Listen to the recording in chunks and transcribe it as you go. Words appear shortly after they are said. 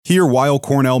Hear Weill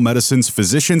Cornell Medicine's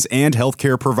physicians and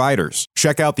healthcare providers.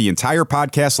 Check out the entire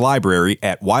podcast library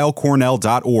at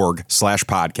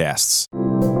weillcornell.org/podcasts.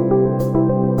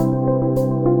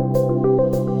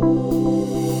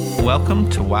 Welcome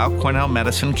to Weill Cornell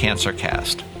Medicine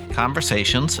CancerCast,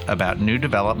 conversations about new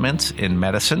developments in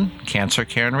medicine, cancer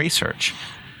care, and research.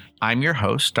 I'm your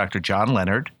host, Dr. John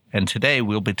Leonard, and today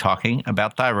we'll be talking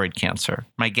about thyroid cancer.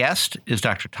 My guest is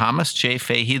Dr. Thomas J.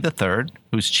 Fahey III,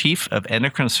 who's Chief of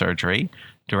Endocrine Surgery,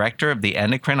 Director of the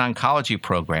Endocrine Oncology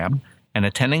Program, and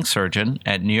attending surgeon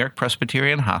at New York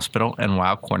Presbyterian Hospital and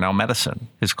Weill Cornell Medicine.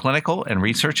 His clinical and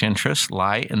research interests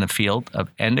lie in the field of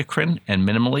endocrine and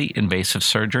minimally invasive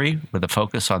surgery with a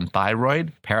focus on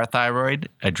thyroid, parathyroid,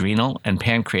 adrenal, and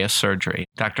pancreas surgery.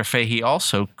 Dr. Fahey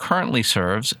also currently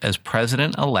serves as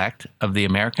president-elect of the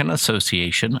American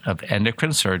Association of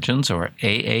Endocrine Surgeons, or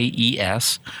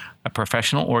AAES, a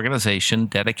professional organization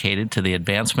dedicated to the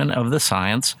advancement of the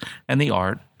science and the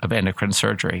art of endocrine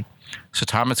surgery. So,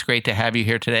 Tom, it's great to have you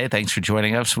here today. Thanks for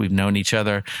joining us. We've known each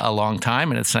other a long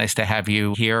time, and it's nice to have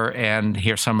you here and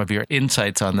hear some of your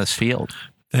insights on this field.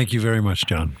 Thank you very much,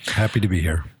 John. Happy to be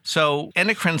here. So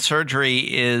endocrine surgery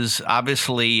is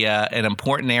obviously an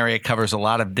important area. It covers a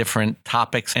lot of different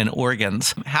topics and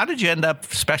organs. How did you end up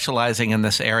specializing in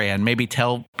this area? And maybe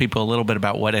tell people a little bit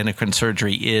about what endocrine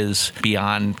surgery is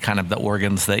beyond kind of the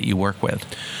organs that you work with.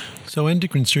 So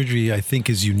endocrine surgery, I think,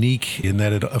 is unique in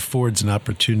that it affords an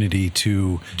opportunity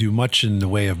to do much in the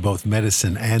way of both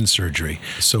medicine and surgery.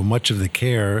 So much of the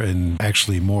care, and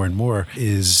actually more and more,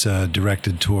 is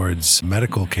directed towards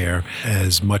medical care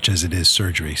as much as it is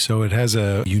surgery. So it has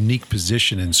a unique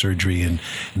position in surgery in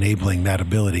enabling that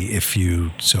ability if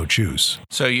you so choose.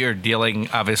 So you're dealing,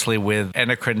 obviously, with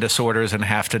endocrine disorders and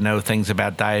have to know things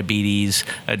about diabetes,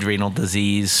 adrenal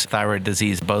disease, thyroid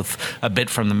disease, both a bit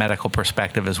from the medical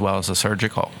perspective as well as the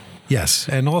surgical. Yes,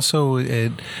 and also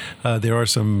there are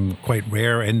some quite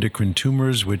rare endocrine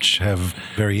tumors which have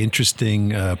very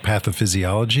interesting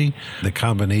pathophysiology. The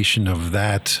combination of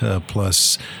that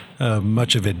plus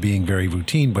much of it being very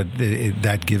routine, but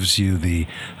that gives you the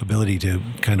ability to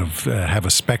kind of have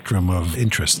a spectrum of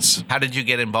interests. How did you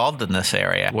get involved in this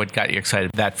area? What got you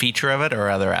excited? That feature of it or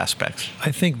other aspects?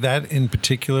 I think that in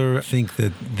particular, I think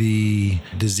that the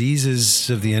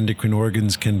diseases of the endocrine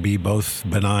organs can be both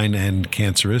benign and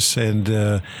cancerous,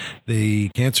 and the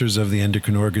cancers of the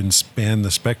endocrine organs span the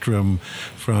spectrum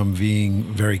from being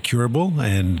very curable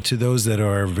and to those that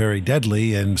are very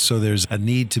deadly, and so there's a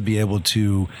need to be able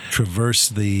to traverse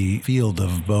the field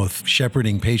of both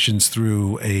shepherding patients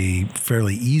through a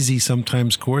fairly easy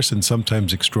sometimes course and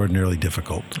sometimes extraordinarily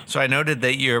difficult. So I noted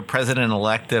that you're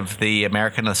president-elect of the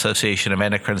American Association of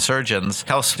Endocrine Surgeons.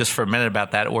 Tell us just for a minute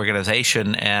about that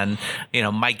organization. And, you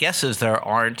know, my guess is there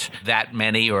aren't that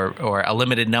many or a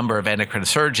limited number of endocrine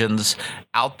surgeons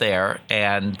out there,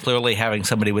 and clearly having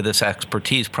somebody with this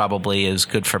expertise probably is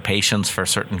good for patients for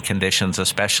certain conditions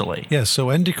especially. Yeah, so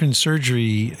endocrine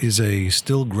surgery is a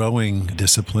still growing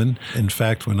discipline. In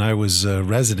fact, when I was a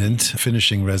resident,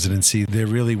 finishing residency, there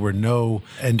really were no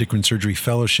endocrine surgery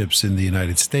fellowships in the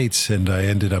United States, and I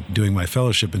ended up doing my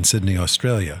fellowship in Sydney,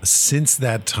 Australia. Since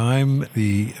that time,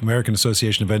 the American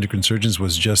Association of Endocrine Surgeons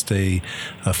was just a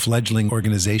fledgling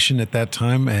organization at that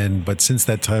time, but since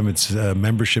that time, its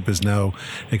membership is now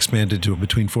expanded to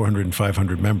between 400 and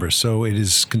 500 members. So it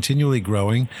is continually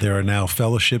growing. There are now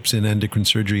fellowships in endocrine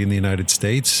surgery in the United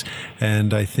States,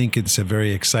 and I think it's a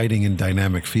very exciting and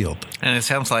dynamic field. And it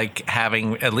sounds like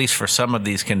having, at least for some of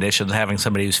these conditions, having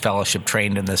somebody who's fellowship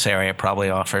trained in this area probably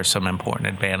offers some important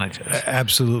advantages.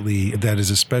 Absolutely. That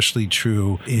is especially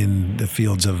true in the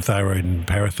fields of thyroid and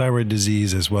parathyroid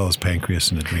disease, as well as pancreas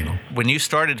and adrenal. When you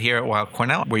started here at Weill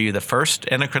Cornell, were you the first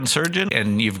endocrine surgeon?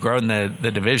 And you've grown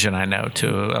the division, I know,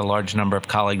 to a large number of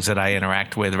colleagues that I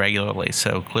interact with regularly.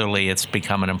 So clearly it's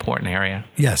become an important area.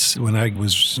 Yes. When I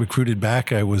was recruited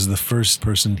back, I was the first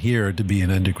person here to be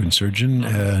an endocrine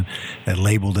surgeon,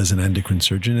 labeled as an endocrine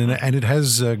surgeon. And it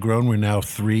has grown. We're now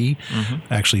 3,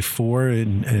 actually 4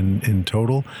 in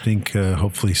total. I think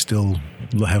hopefully still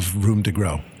have room to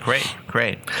grow.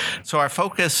 Great. So our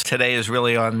focus today is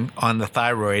really on the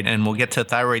thyroid, and we'll get to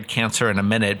thyroid cancer in a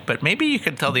minute, but maybe you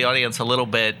could tell the audience a little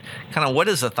bit, kind of what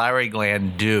does the thyroid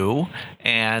gland do?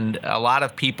 And a lot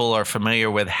of people are familiar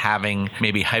with having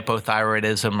maybe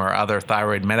hypothyroidism or other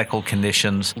thyroid medical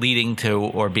conditions leading to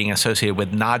or being associated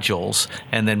with nodules,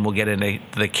 and then we'll get into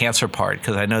the cancer part,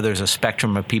 because I know there's a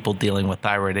spectrum of people dealing with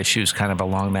thyroid issues kind of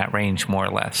along that range, more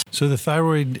or less. So the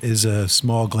thyroid is a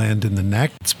small gland in the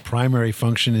neck. Its primary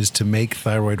function function is to make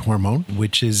thyroid hormone,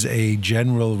 which is a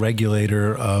general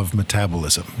regulator of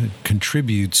metabolism. It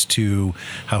contributes to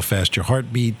how fast your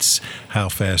heart beats, how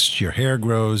fast your hair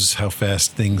grows, how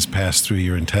fast things pass through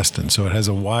your intestines. So it has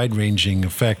a wide-ranging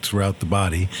effect throughout the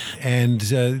body. And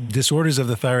disorders of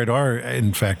the thyroid are,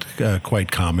 in fact,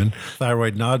 quite common.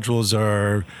 Thyroid nodules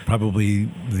are probably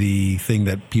the thing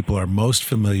that people are most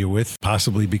familiar with,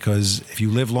 possibly because if you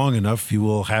live long enough, you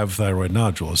will have thyroid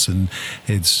nodules. And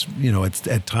it's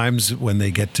at times when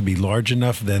they get to be large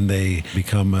enough, then they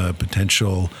become a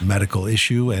potential medical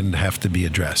issue and have to be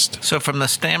addressed. So from the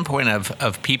standpoint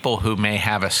of people who may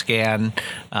have a scan,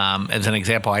 as an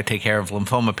example, I take care of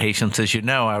lymphoma patients. As you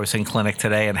know, I was in clinic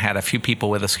today and had a few people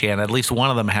with a scan. At least one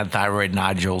of them had thyroid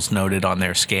nodules noted on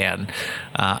their scan.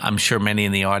 I'm sure many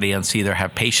in the audience either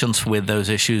have patients with those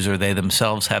issues or they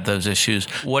themselves have those issues.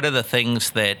 What are the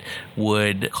things that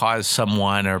would cause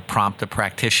someone or prompt a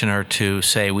practitioner to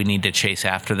say we need to chase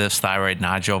after this thyroid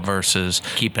nodule versus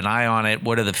keep an eye on it?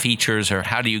 What are the features, or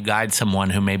how do you guide someone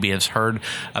who maybe has heard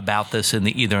about this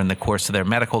either in the course of their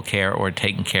medical care or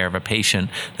taking care of a patient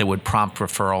that would prompt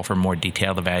referral for more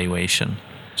detailed evaluation?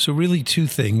 So really two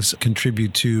things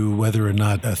contribute to whether or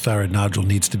not a thyroid nodule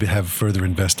needs to have further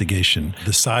investigation.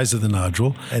 The size of the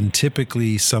nodule, and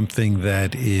typically something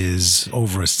that is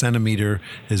over a centimeter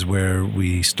is where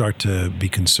we start to be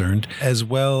concerned, as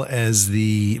well as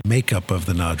the makeup of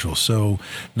the nodule. So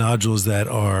nodules that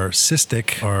are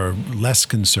cystic are less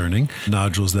concerning.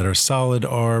 Nodules that are solid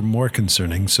are more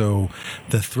concerning. So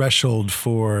the threshold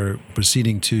for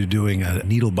proceeding to doing a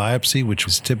needle biopsy, which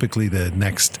was typically the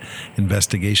next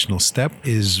investigational step,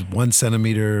 is 1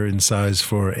 centimeter in size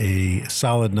for a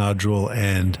solid nodule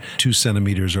and 2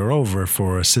 centimeters or over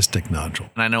for a cystic nodule.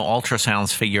 And I know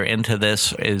ultrasounds figure into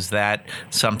this. Is that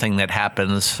something that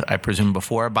happens, I presume,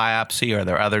 before a biopsy? Are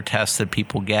there other tests that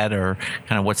people get, or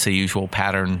kind of what's the usual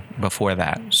pattern before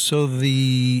that? So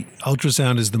the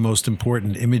ultrasound is the most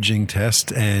important imaging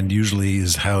test and usually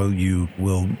is how you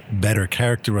will better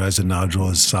characterize a nodule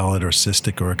as solid or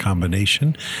cystic or a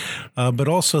combination, but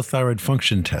also thyroid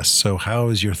function tests. So how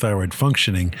is your thyroid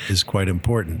functioning is quite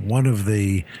important. One of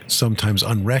the sometimes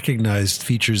unrecognized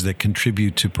features that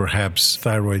contribute to perhaps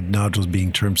thyroid nodules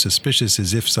being termed suspicious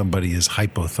is if somebody is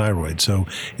hypothyroid. So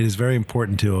it is very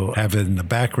important to have in the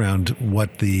background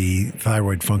what the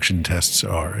thyroid function tests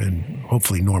are, and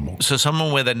hopefully normal. So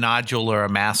someone with a nodule or a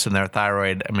mass in their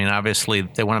thyroid, I mean, obviously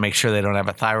they want to make sure they don't have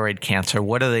a thyroid cancer.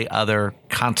 What are the other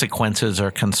consequences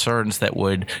or concerns that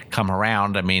would come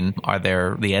around? I mean, are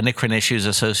there the endocrine issues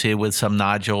associated with some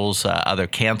nodules, other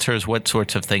cancers? What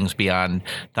sorts of things beyond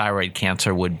thyroid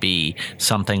cancer would be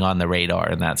something on the radar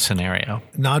in that scenario?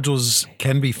 Nodules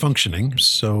can be functioning.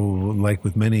 So like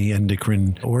with many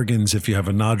endocrine organs, if you have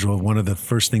a nodule, one of the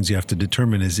first things you have to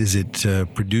determine is it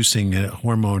producing a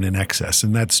hormone in excess?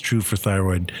 And that's true for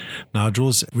thyroid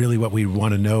nodules. Really what we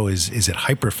want to know is it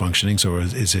hyperfunctioning? So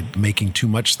is it making too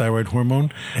much thyroid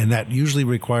hormone? And that usually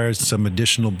requires some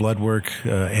additional blood work,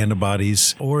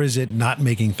 antibodies, or is it not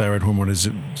making thyroid hormone as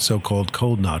a so-called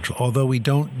cold nodule? Although we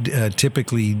don't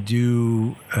typically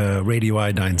do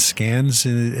radioiodine scans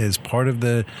as part of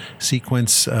the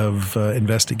sequence of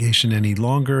investigation any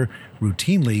longer,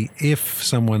 routinely, if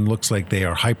someone looks like they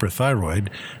are hyperthyroid,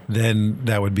 then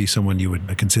that would be someone you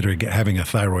would consider having a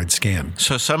thyroid scan.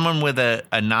 So someone with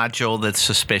a nodule that's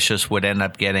suspicious would end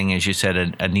up getting, as you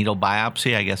said, a needle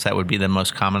biopsy. I guess that would be the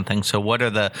most common thing. So what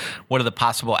are the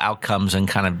possible outcomes and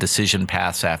kind of decision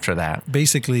paths after that?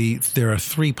 Basically, there are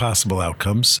 3 possible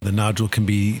outcomes. The nodule can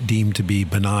be deemed to be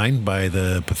benign by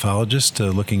the pathologist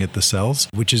looking at the cells,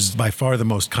 which is by far the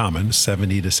most common,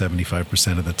 70 to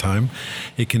 75% of the time.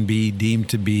 It can be deemed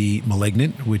to be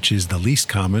malignant, which is the least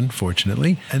common,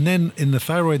 fortunately. And then in the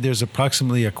thyroid, there's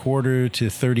approximately 25% to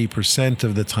 30%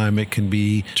 of the time it can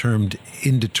be termed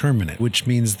indeterminate, which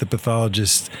means the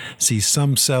pathologist sees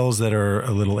some cells that are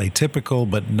a little atypical,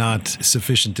 but not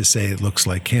sufficient to say it looks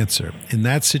like cancer. In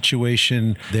that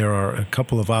situation, there are a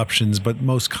couple of options, but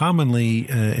most commonly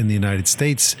in the United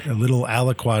States, a little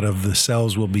aliquot of the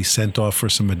cells will be sent off for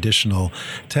some additional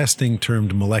testing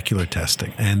termed molecular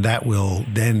testing. And that will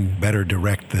then better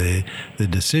direct the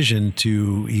decision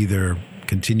to either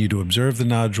continue to observe the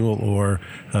nodule or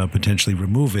potentially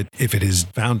remove it if it is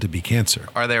found to be cancer.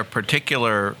 Are there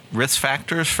particular risk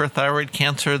factors for thyroid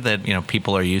cancer that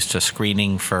people are used to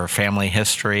screening for family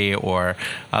history or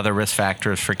other risk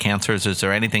factors for cancers? Is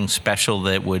there anything special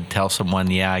that would tell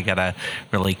someone, I got to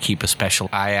really keep a special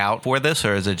eye out for this,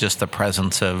 or is it just the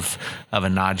presence of a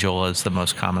nodule is the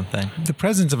most common thing? The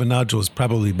presence of a nodule is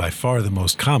probably by far the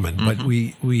most common, but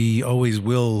we always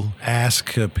will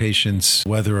ask patients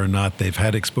whether or not they've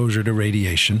had exposure to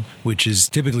radiation, which is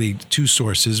typically two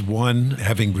sources. One,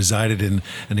 having resided in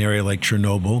an area like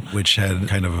Chernobyl, which had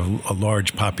kind of a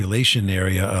large population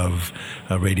area of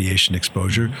radiation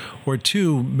exposure, or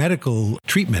two, medical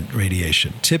treatment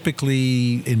radiation.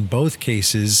 Typically, in both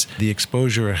cases, the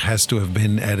exposure has to have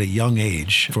been at a young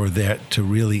age for that to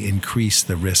really increase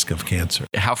the risk of cancer.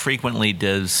 How frequently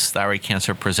does thyroid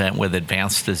cancer present with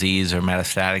advanced disease or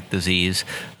metastatic disease?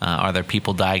 Are there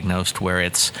people diagnosed where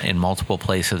it's in multiple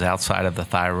places outside of the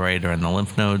thyroid or in the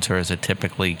lymph nodes, or is it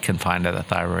typically confined to the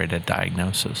thyroid at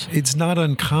diagnosis? It's not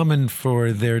uncommon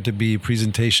for there to be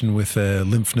presentation with a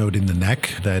lymph node in the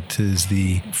neck. That is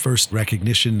the first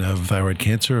recognition of thyroid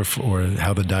cancer or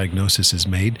how the diagnosis is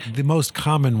made. The most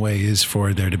common way is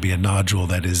for there to be a nodule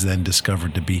that is then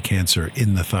discovered to be cancer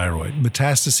in the thyroid.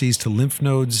 Metastases to lymph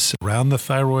nodes around the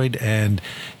thyroid and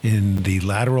in the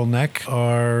lateral neck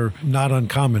are not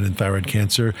uncommon in thyroid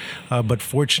cancer, but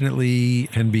fortunately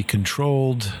can be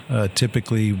controlled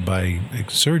typically by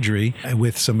surgery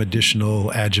with some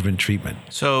additional adjuvant treatment.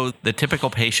 So the typical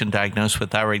patient diagnosed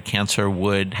with thyroid cancer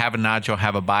would have a nodule,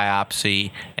 have a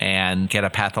biopsy, and get a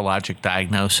pathologic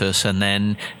diagnosis, and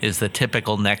then is the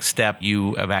typical next step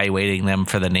you evaluating them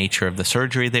for the nature of the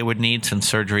surgery they would need, since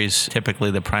surgery is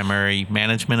typically the primary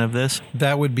management of this?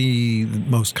 That would be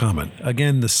most common.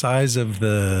 Again, the size of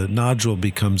the nodule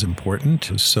becomes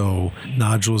important. So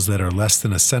nodules that are less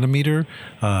than a centimeter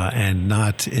and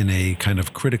not in a kind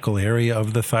of critical area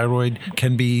of the thyroid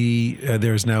can be,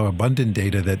 there's now abundant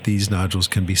data that these nodules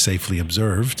can be safely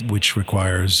observed, which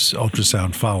requires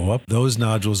ultrasound follow-up. Those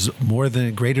nodules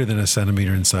greater than a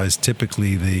centimeter in size,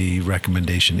 typically the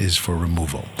recommendation is for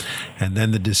removal. And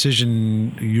then the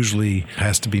decision usually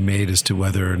has to be made as to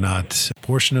whether or not a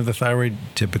portion of the thyroid,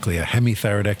 typically a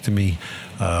hemithyroidectomy,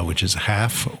 which is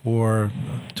half, or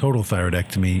total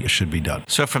thyroidectomy should be done.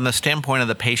 So from the standpoint of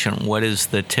the patient, what is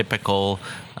the typical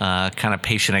kind of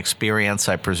patient experience?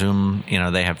 I presume,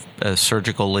 they have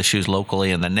surgical issues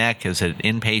locally in the neck. Is it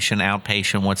inpatient,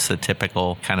 outpatient? What's the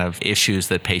typical kind of issues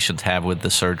that patients have with the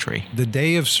surgery? The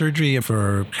day of surgery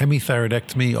for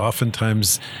hemithyroidectomy,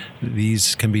 oftentimes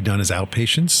these can be done as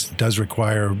outpatients. It does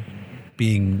require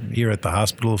being here at the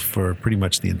hospital for pretty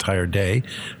much the entire day,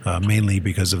 mainly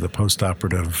because of the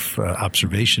postoperative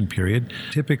observation period.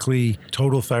 Typically,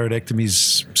 total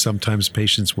thyroidectomies, sometimes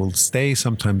patients will stay,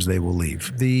 sometimes they will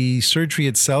leave. The surgery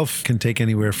itself can take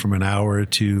anywhere from an hour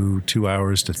to 2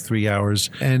 hours to 3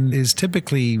 hours and is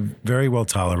typically very well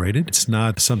tolerated. It's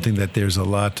not something that there's a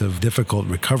lot of difficult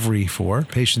recovery for.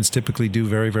 Patients typically do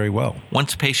very, very well.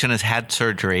 Once a patient has had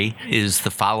surgery, is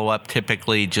the follow-up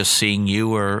typically just seeing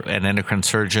you or an endocrine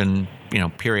surgeon,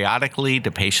 periodically?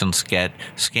 Do patients get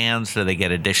scans? Do they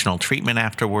get additional treatment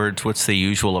afterwards? What's the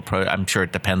usual approach? I'm sure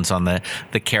it depends on the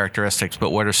characteristics,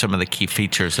 but what are some of the key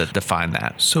features that define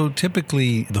that? So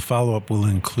typically the follow-up will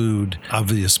include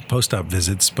obvious post-op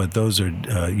visits, but those are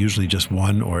usually just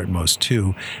one or at most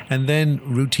two. And then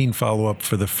routine follow-up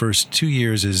for the first 2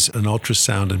 years is an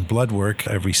ultrasound and blood work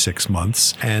every 6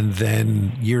 months, and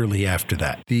then yearly after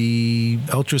that. The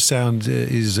ultrasound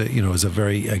is a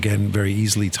very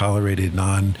easily tolerated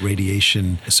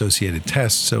non-radiation associated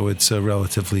test, so it's a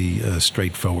relatively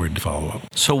straightforward follow-up.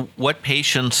 So what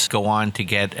patients go on to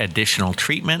get additional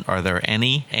treatment? Are there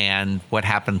any? And what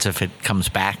happens if it comes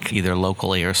back either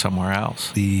locally or somewhere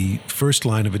else? The first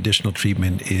line of additional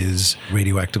treatment is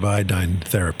radioactive iodine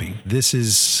therapy. This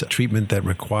is treatment that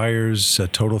requires a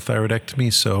total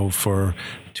thyroidectomy, so for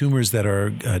tumors that are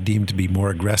deemed to be more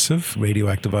aggressive,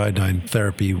 radioactive iodine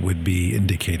therapy would be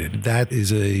indicated. That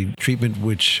is a treatment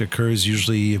which occurs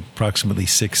usually approximately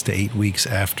 6 to 8 weeks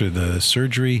after the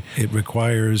surgery. It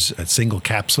requires a single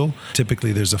capsule.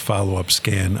 Typically, there's a follow-up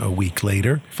scan a week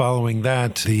later. Following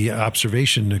that, the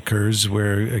observation occurs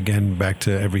where, again, back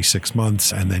to every 6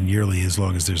 months and then yearly as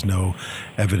long as there's no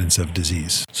evidence of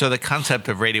disease. So the concept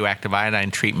of radioactive iodine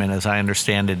treatment, as I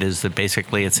understand it, is that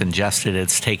basically it's ingested,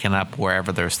 it's taken up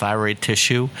wherever there's thyroid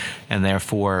tissue, and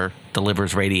therefore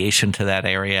delivers radiation to that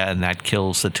area, and that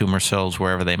kills the tumor cells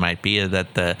wherever they might be. Is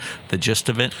that the gist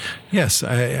of it? Yes.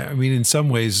 I mean, in some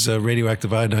ways,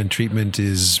 radioactive iodine treatment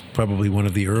is probably one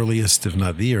of the earliest, if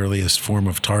not the earliest, form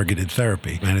of targeted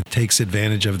therapy. And it takes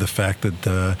advantage of the fact that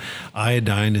the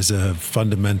iodine is a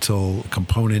fundamental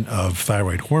component of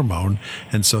thyroid hormone,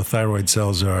 and so thyroid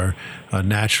cells are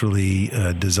naturally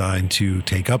designed to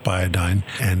take up iodine,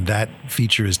 and that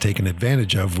feature is taken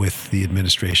advantage of with the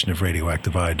administration of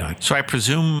radioactive iodine. So I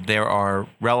presume there are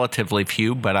relatively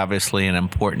few, but obviously an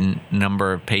important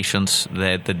number of patients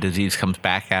that the disease comes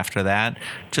back after that.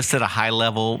 Just at a high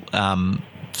level,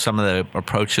 some of the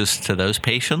approaches to those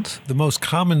patients? The most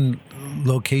common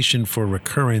location for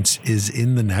recurrence is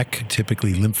in the neck,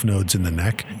 typically lymph nodes in the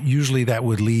neck. Usually that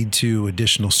would lead to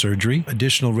additional surgery.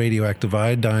 Additional radioactive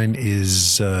iodine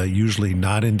is usually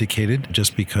not indicated,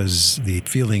 just because the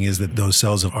feeling is that those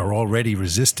cells are already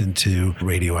resistant to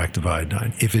radioactive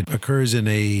iodine. If it occurs in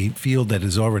a field that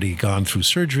has already gone through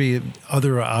surgery,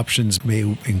 other options may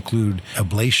include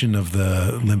ablation of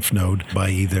the lymph node by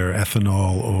either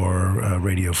ethanol or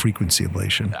radiofrequency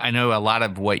ablation. I know a lot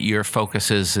of what your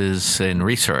focus is in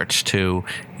research to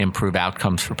improve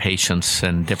outcomes for patients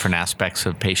and different aspects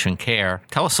of patient care.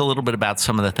 Tell us a little bit about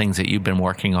some of the things that you've been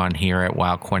working on here at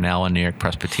Weill Cornell and New York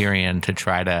Presbyterian to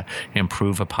try to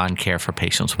improve upon care for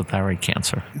patients with thyroid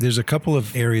cancer. There's a couple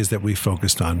of areas that we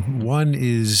focused on. One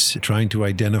is trying to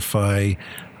identify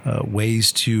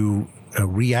ways to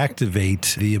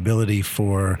reactivate the ability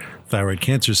for thyroid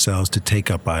cancer cells to take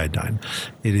up iodine.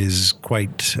 It is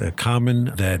quite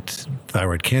common that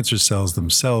thyroid cancer cells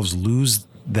themselves lose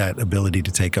that ability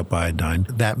to take up iodine.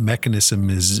 That mechanism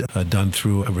is done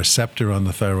through a receptor on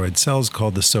the thyroid cells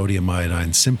called the sodium iodine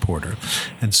symporter.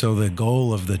 And so the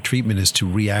goal of the treatment is to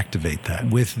reactivate that.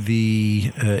 With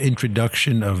the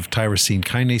introduction of tyrosine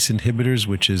kinase inhibitors,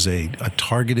 which is a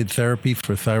targeted therapy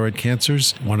for thyroid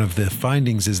cancers, one of the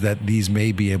findings is that these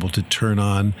may be able to turn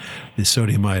on the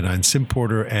sodium iodine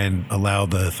symporter and allow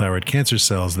the thyroid cancer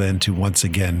cells then to once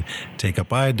again take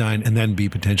up iodine and then be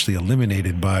potentially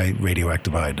eliminated by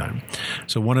radioactive iodine.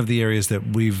 So one of the areas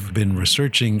that we've been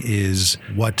researching is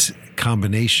what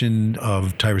combination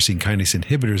of tyrosine kinase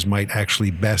inhibitors might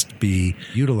actually best be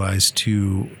utilized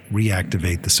to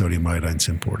reactivate the sodium iodine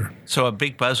symporter. So a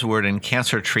big buzzword in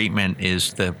cancer treatment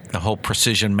is the whole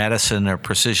precision medicine or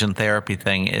precision therapy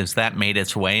thing. Is that made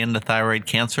its way into thyroid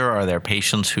cancer? Are there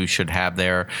patients who should have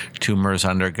their tumors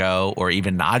undergo or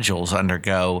even nodules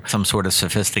undergo some sort of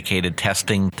sophisticated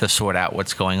testing to sort out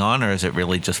what's going on, or is it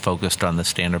really just focused on the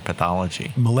standard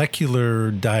pathology? Molecular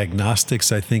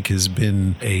diagnostics, I think, has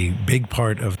been a big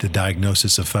part of the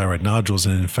diagnosis of thyroid nodules.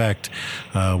 And in fact,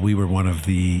 we were one of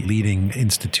the leading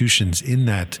institutions in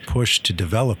that push to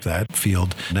develop that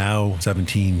field. Now,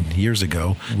 17 years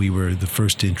ago, we were the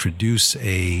first to introduce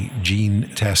a gene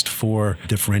test for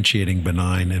differentiating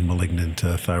benign and malignant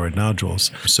thyroid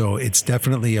nodules. So it's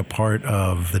definitely a part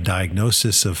of the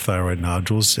diagnosis of thyroid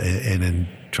nodules and in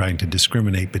trying to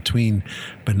discriminate between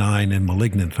benign and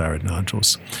malignant thyroid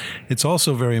nodules. It's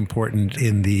also very important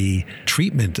in the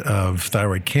treatment of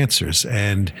thyroid cancers.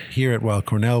 And here at Weill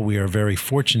Cornell, we are very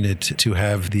fortunate to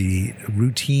have the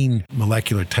routine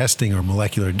molecular testing or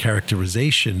molecular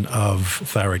characterization of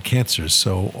thyroid cancers.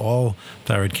 So all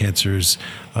thyroid cancers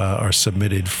are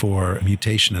submitted for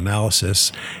mutation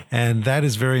analysis. And that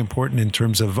is very important in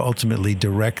terms of ultimately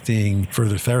directing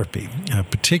further therapy,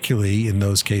 particularly in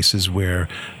those cases where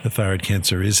the thyroid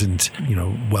cancer isn't,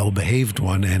 well-behaved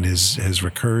one and has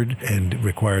recurred and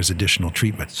requires additional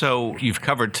treatment. So you've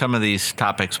covered some of these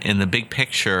topics. In the big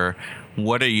picture,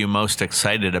 what are you most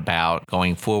excited about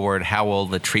going forward? How will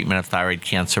the treatment of thyroid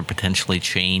cancer potentially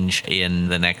change in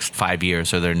the next 5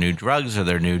 years? Are there new drugs? Are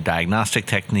there new diagnostic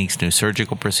techniques, new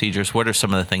surgical procedures? What are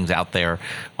some of the things out there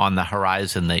on the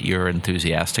horizon that you're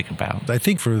enthusiastic about? I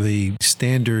think for the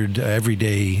standard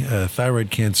everyday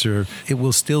thyroid cancer, it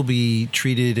will still be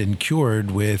treated and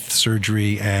cured with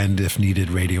surgery and, if needed,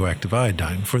 radioactive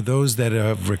iodine. For those that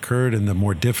have recurred in the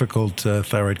more difficult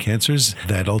thyroid cancers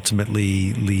that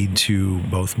ultimately lead to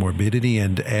both morbidity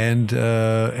and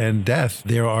death,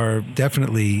 there are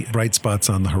definitely bright spots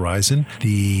on the horizon.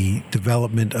 The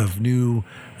development of new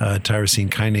tyrosine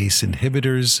kinase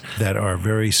inhibitors that are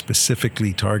very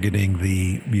specifically targeting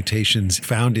the mutations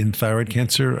found in thyroid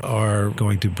cancer are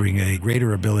going to bring a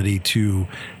greater ability to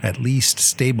at least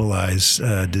stabilize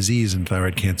disease in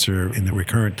thyroid cancer, in the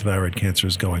recurrent thyroid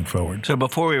cancers going forward. So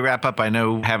before we wrap up, I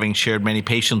know, having shared many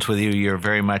patients with you, you're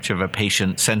very much of a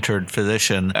patient-centered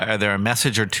physician. Are there a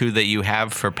message or two that you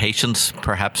have for patients,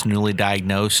 perhaps newly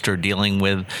diagnosed or dealing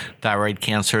with thyroid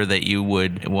cancer, that you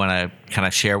would want to kind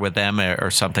of share with them,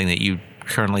 or something that you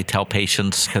currently tell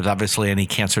patients? Because obviously any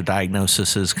cancer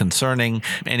diagnosis is concerning.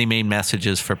 Any main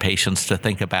messages for patients to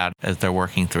think about as they're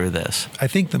working through this? I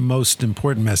think the most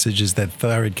important message is that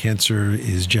thyroid cancer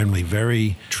is generally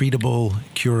very treatable,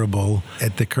 curable.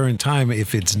 At the current time,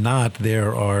 if it's not,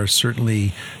 there are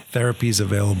certainly therapies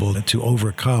available to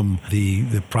overcome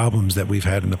the problems that we've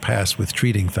had in the past with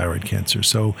treating thyroid cancer.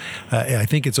 So I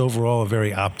think it's overall a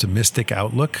very optimistic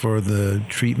outlook for the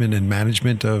treatment and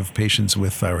management of patients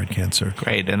with thyroid cancer.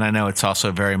 Great. And I know it's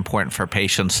also very important for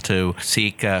patients to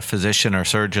seek a physician or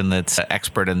surgeon that's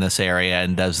expert in this area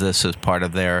and does this as part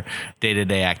of their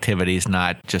day-to-day activities,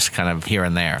 not just kind of here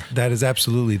and there. That is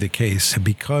absolutely the case,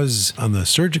 because on the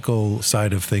surgical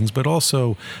side of things, but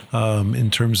also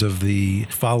in terms of the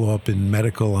follow-up in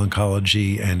medical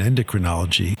oncology and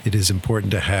endocrinology, it is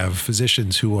important to have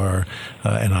physicians who are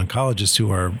and oncologists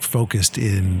who are focused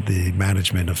in the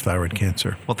management of thyroid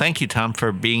cancer. Well, thank you, Tom,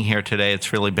 for being here today.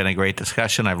 It's really been a great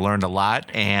discussion. I've learned a lot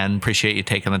and appreciate you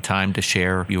taking the time to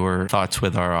share your thoughts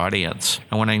with our audience.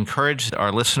 I want to encourage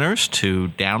our listeners to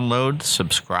download,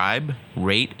 subscribe,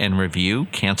 rate, and review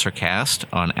CancerCast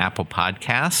on Apple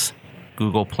Podcasts,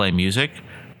 Google Play Music,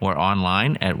 or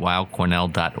online at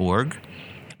weillcornell.org.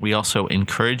 We also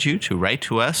encourage you to write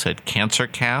to us at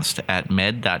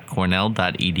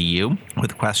cancercast@med.cornell.edu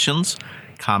with questions,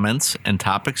 comments, and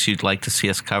topics you'd like to see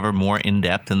us cover more in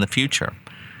depth in the future.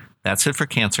 That's it for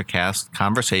CancerCast,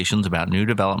 conversations about new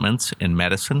developments in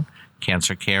medicine,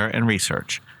 cancer care, and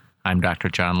research. I'm Dr.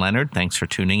 John Leonard. Thanks for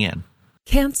tuning in.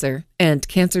 Cancer and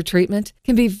cancer treatment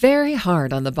can be very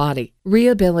hard on the body.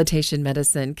 Rehabilitation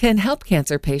medicine can help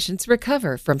cancer patients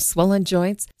recover from swollen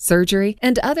joints, surgery,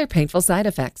 and other painful side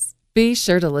effects. Be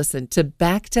sure to listen to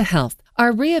Back to Health,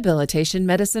 our rehabilitation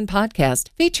medicine podcast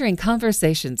featuring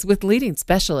conversations with leading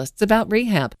specialists about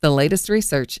rehab, the latest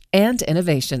research, and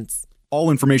innovations. All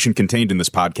information contained in this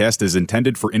podcast is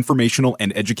intended for informational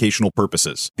and educational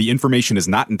purposes. The information is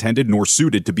not intended nor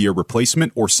suited to be a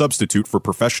replacement or substitute for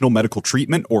professional medical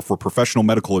treatment or for professional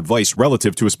medical advice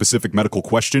relative to a specific medical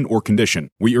question or condition.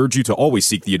 We urge you to always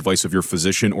seek the advice of your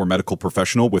physician or medical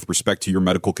professional with respect to your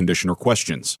medical condition or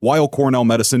questions. Weill Cornell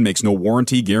Medicine makes no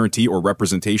warranty, guarantee, or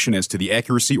representation as to the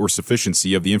accuracy or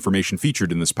sufficiency of the information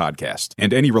featured in this podcast,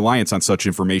 and any reliance on such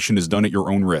information is done at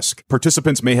your own risk.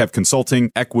 Participants may have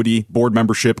consulting, equity, board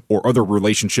membership, or other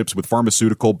relationships with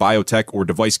pharmaceutical, biotech, or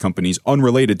device companies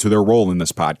unrelated to their role in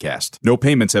this podcast. No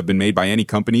payments have been made by any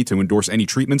company to endorse any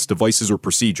treatments, devices, or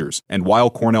procedures, and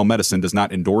Weill Cornell Medicine does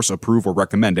not endorse, approve, or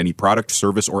recommend any product,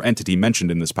 service, or entity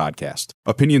mentioned in this podcast.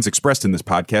 Opinions expressed in this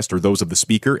podcast are those of the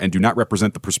speaker and do not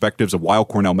represent the perspectives of Weill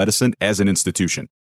Cornell Medicine as an institution.